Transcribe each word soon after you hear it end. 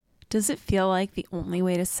Does it feel like the only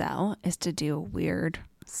way to sell is to do weird,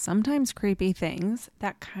 sometimes creepy things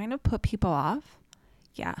that kind of put people off?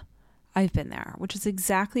 Yeah, I've been there, which is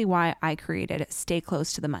exactly why I created Stay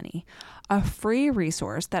Close to the Money, a free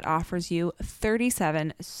resource that offers you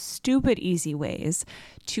 37 stupid easy ways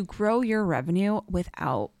to grow your revenue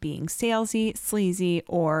without being salesy, sleazy,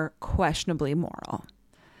 or questionably moral.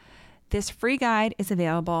 This free guide is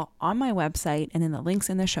available on my website and in the links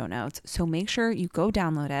in the show notes, so make sure you go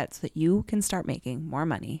download it so that you can start making more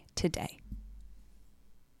money today.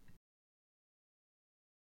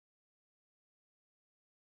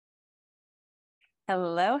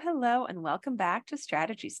 Hello, and welcome back to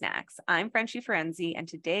Strategy Snacks. I'm Frenchie Ferenzi, and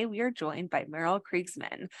today we are joined by Merel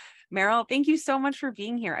Kriegsman. Merel, thank you so much for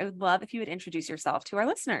being here. I would love if you would introduce yourself to our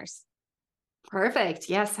listeners. Perfect.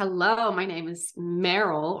 Yes. Hello. My name is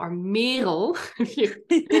Merel or Merel, if you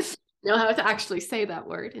know how to actually say that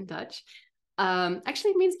word in Dutch.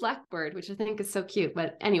 Actually, it means blackbird, which I think is so cute.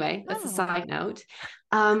 But anyway, that's a side note.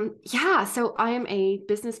 So I am a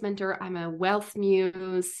business mentor. I'm a wealth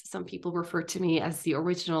muse. Some people refer to me as the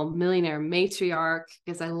original millionaire matriarch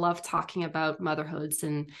because I love talking about motherhoods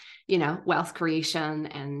and, wealth creation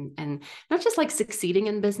and not just like succeeding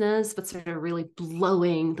in business, but sort of really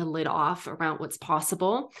blowing the lid off around what's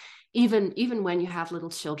possible. Even when you have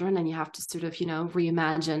little children and you have to sort of,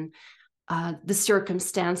 reimagine the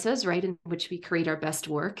circumstances, right, in which we create our best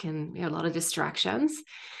work, and we have a lot of distractions.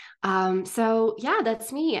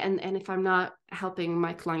 That's me. And if I'm not helping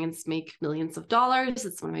my clients make millions of dollars,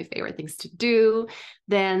 it's one of my favorite things to do.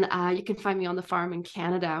 Then you can find me on the farm in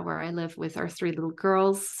Canada, where I live with our 3 little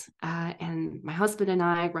girls. And my husband and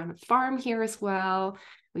I run a farm here as well.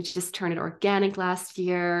 We just turned it organic last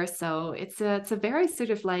year. So it's a very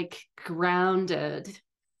sort of like grounded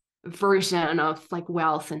version of like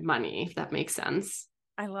wealth and money, if that makes sense.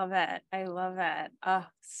 I love it.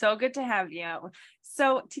 So good to have you.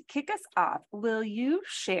 So to kick us off, will you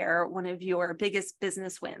share one of your biggest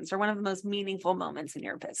business wins or one of the most meaningful moments in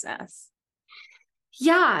your business?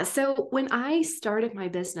 Yeah. So when I started my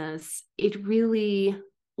business, it really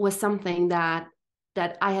was something that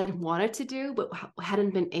I had wanted to do, but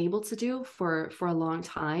hadn't been able to do for a long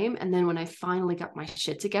time. And then when I finally got my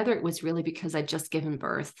shit together, it was really because I'd just given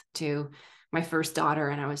birth to my first daughter.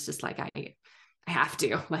 And I was just like, I have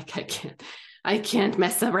to, like, I can't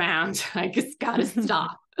mess around. I just gotta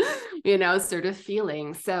stop, sort of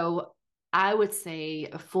feeling. So I would say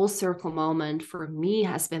a full circle moment for me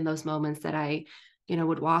has been those moments that I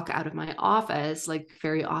would walk out of my office, like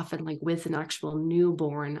very often, like with an actual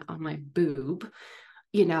newborn on my boob,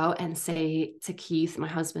 and say to Keith, my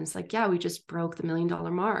husband's like, yeah, we just broke the $1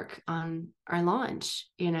 million mark on our launch.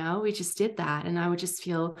 We just did that. And I would just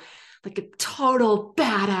feel like a total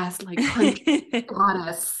badass, like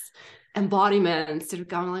goddess embodiment, sort of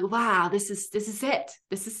going like, wow, this is it.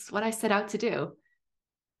 This is what I set out to do.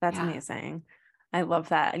 That's amazing. I love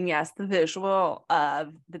that. And yes, the visual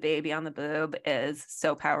of the baby on the boob is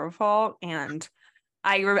so powerful. And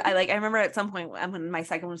I remember at some point when my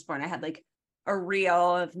second was born, I had like a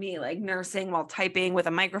reel of me like nursing while typing with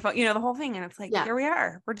a microphone, the whole thing. And it's like, here we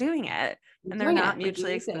are, we're doing it. And they're not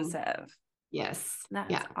mutually exclusive. Yes.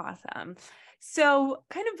 That's awesome. So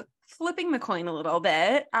kind of flipping the coin a little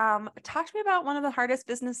bit, talk to me about one of the hardest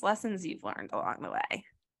business lessons you've learned along the way.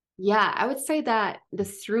 Yeah, I would say that the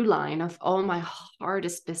through line of all my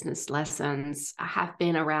hardest business lessons have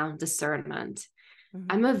been around discernment. Mm-hmm.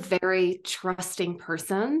 I'm a very trusting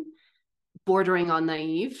person, bordering on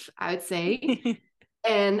naive, I would say.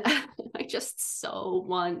 And I just so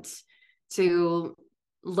want to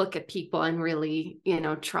look at people and really,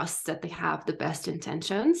 trust that they have the best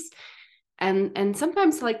intentions. And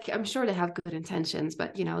sometimes, like, I'm sure they have good intentions,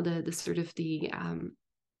 but the sort of the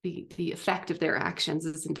effect of their actions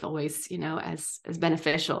isn't always, as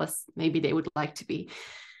beneficial as maybe they would like to be.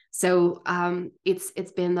 So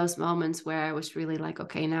it's been those moments where I was really like,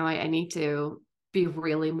 okay, now I need to be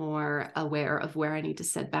really more aware of where I need to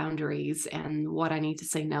set boundaries and what I need to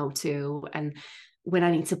say no to, and when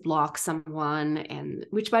I need to block someone, and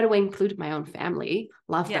which, by the way, included my own family.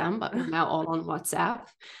 Love them, but we're now all on WhatsApp.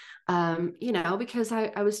 Because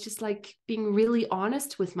I was just like being really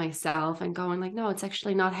honest with myself and going like, no, it's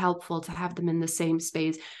actually not helpful to have them in the same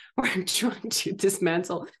space where I'm trying to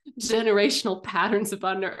dismantle generational patterns of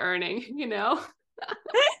under earning,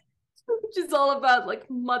 which is all about like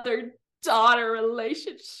mother-daughter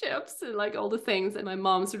relationships and like all the things. And my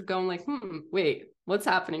mom's sort of going like, wait, what's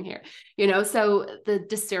happening here? So the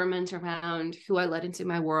discernment around who I let into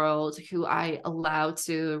my world, who I allow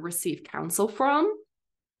to receive counsel from,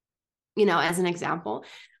 as an example,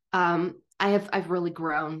 I've really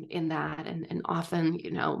grown in that. And often, you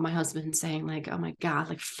know, my husband saying like, oh my God,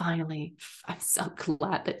 like finally, I'm so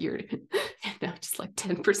glad that you're, you know, just like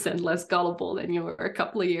 10% less gullible than you were a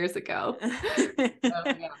couple of years ago. So,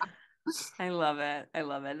 yeah. I love it. I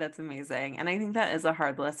love it. That's amazing. And I think that is a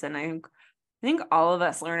hard lesson. I think all of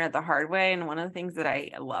us learn it the hard way. And one of the things that I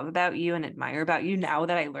love about you and admire about you now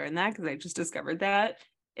that I learned that, because I just discovered that,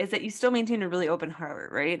 is that you still maintain a really open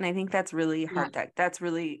heart, right? And I think that's really Yeah. hard. That's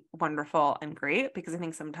really wonderful and great, because I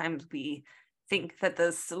think sometimes we think that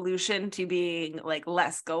the solution to being like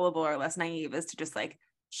less gullible or less naive is to just like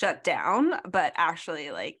shut down, but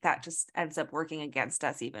actually like that just ends up working against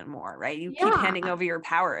us even more, right? You keep Yeah. handing over your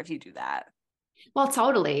power if you do that. Well,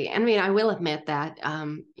 totally. I mean, I will admit that,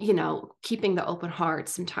 you know, keeping the open heart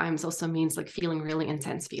sometimes also means like feeling really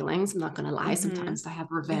intense feelings. I'm not going to lie. Mm-hmm. Sometimes I have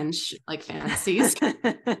revenge like fantasies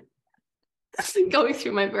going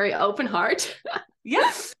through my very open heart.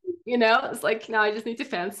 Yeah. You know, it's like, no, I just need to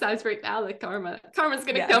fantasize right now that karma's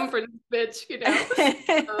going to Yes. come for this bitch, you know?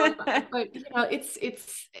 But you know,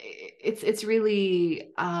 it's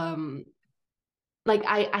really, like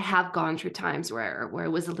I have gone through times where it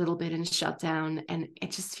was a little bit in shutdown, and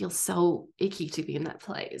it just feels so icky to be in that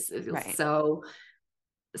place. It feels Right.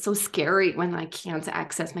 so scary when I can't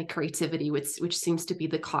access my creativity, which seems to be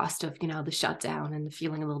the cost of, you know, the shutdown and the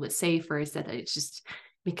feeling a little bit safer, is that it's just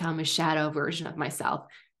become a shadow version of myself.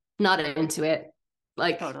 Not into it.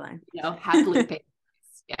 Like, Totally. you know, happily paid.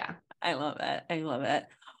 Yeah. I love it. I love it.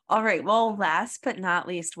 All right. Well, last but not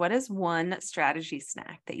least, what is one strategy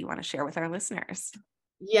snack that you want to share with our listeners?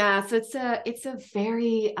 Yeah. So it's a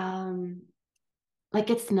very like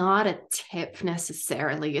it's not a tip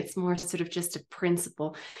necessarily. It's more sort of just a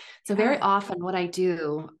principle. So very Yeah. often what I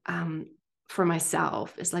do for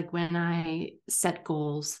myself is like when I set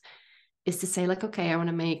goals is to say like, okay, I want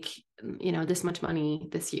to make, you know, this much money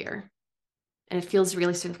this year. And it feels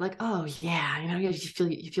really sort of like, oh yeah, you know,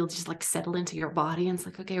 you feel just like settle into your body, and it's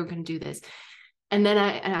like, okay, we're going to do this. And then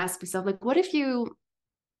I ask myself like, what if you,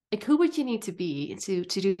 like, who would you need to be to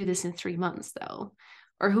do this in 3 months though?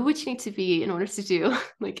 Or who would you need to be in order to do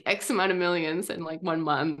like X amount of millions in like 1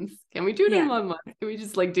 month? Can we do it in Yeah. 1 month? Can we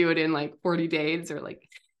just like do it in like 40 days or like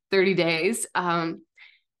 30 days? And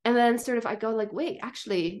then sort of I go like, wait,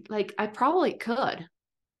 actually, like I probably could.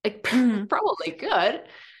 Like Mm-hmm. probably could.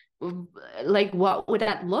 Like what would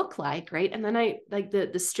that look like? Right. And then I like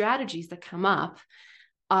the strategies that come up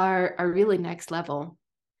are really next level.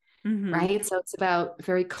 Mm-hmm. Right. So it's about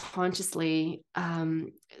very consciously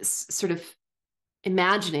sort of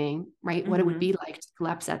imagining, right, what it would Mm-hmm. be like to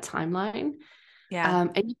collapse that timeline. Yeah.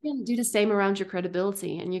 And you can do the same around your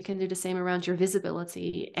credibility, and you can do the same around your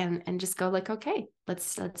visibility, and just go like, okay,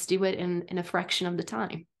 let's do it in a fraction of the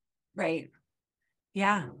time. Right.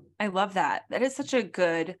 Yeah. I love that. That is such a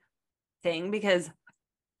good thing, because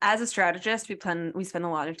as a strategist, we spend a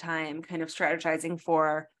lot of time kind of strategizing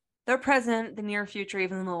for the present, the near future,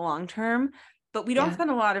 even the long term, but we don't Yeah.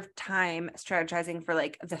 spend a lot of time strategizing for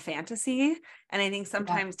like the fantasy. And I think Yeah.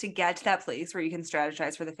 sometimes to get to that place where you can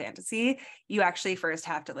strategize for the fantasy, you actually first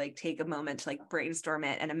have to like take a moment to like brainstorm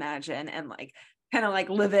it and imagine and like kind of like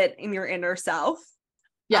live it in your inner self.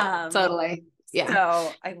 Yeah, Um, totally. Yeah.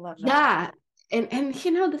 so I love that. Yeah. And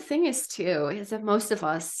you know, the thing is too, is that most of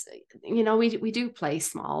us, you know, we do play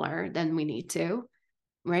smaller than we need to,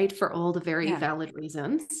 right? For all the very Yeah. valid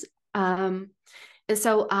reasons. Um, and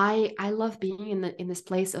so I love being in this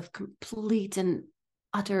place of complete and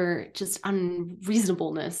utter just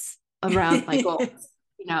unreasonableness around my goals.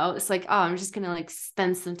 You know, it's like, oh, I'm just gonna like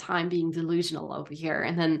spend some time being delusional over here,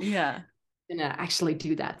 and then Yeah. gonna actually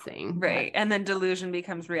do that thing that, Right. And then delusion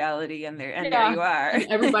becomes reality, and there yeah. you are. And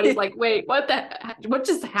everybody's like, wait, what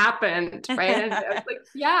just happened? Right. And I was like,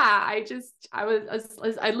 yeah,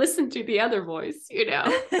 I listened to the other voice, you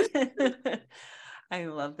know? I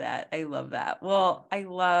love that. I love that. Well, I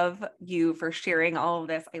love you for sharing all of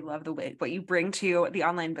this. I love the way what you bring to the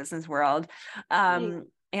online business world. And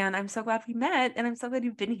I'm so glad we met, and I'm so glad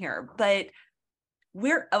you've been here. But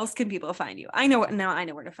where else can people find you? I know now I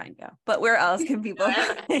know where to find you, but where else can people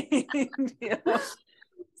find you?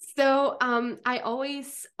 So I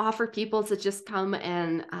always offer people to just come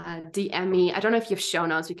and DM me. I don't know if you have show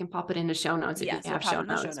notes. We can pop it in the show notes if you Yes, we'll have pop show in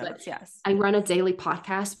the show notes. But notes. Yes. I run a daily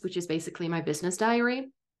podcast, which is basically my business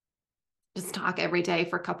diary. Just talk every day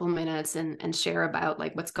for a couple of minutes and share about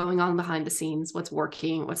like what's going on behind the scenes, what's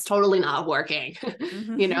working, what's totally not working.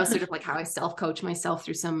 You know, sort of like how I self-coach myself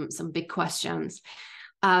through some big questions.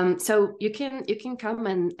 So you can come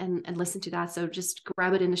and listen to that. So just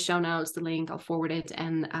grab it in the show notes, the link, I'll forward it.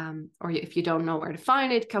 And or if you don't know where to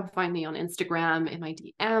find it, come find me on Instagram in my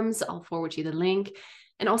DMs. I'll forward you the link.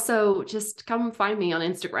 And also just come find me on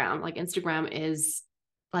Instagram. Like Instagram is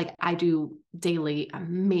like, I do daily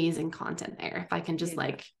amazing content there. If I can just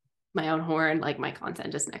like my own horn, like my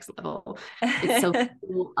content just next level. It's so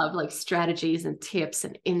full of like strategies and tips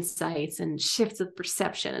and insights and shifts of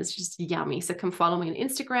perception. It's just yummy. So come follow me on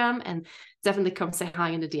Instagram and definitely come say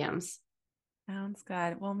hi in the DMs. Sounds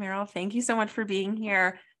good. Well, Merel, thank you so much for being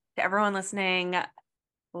here. To everyone listening,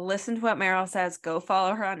 listen to what Merel says. Go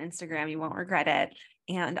follow her on Instagram. You won't regret it.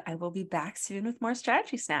 And I will be back soon with more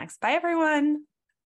strategy snacks. Bye, everyone.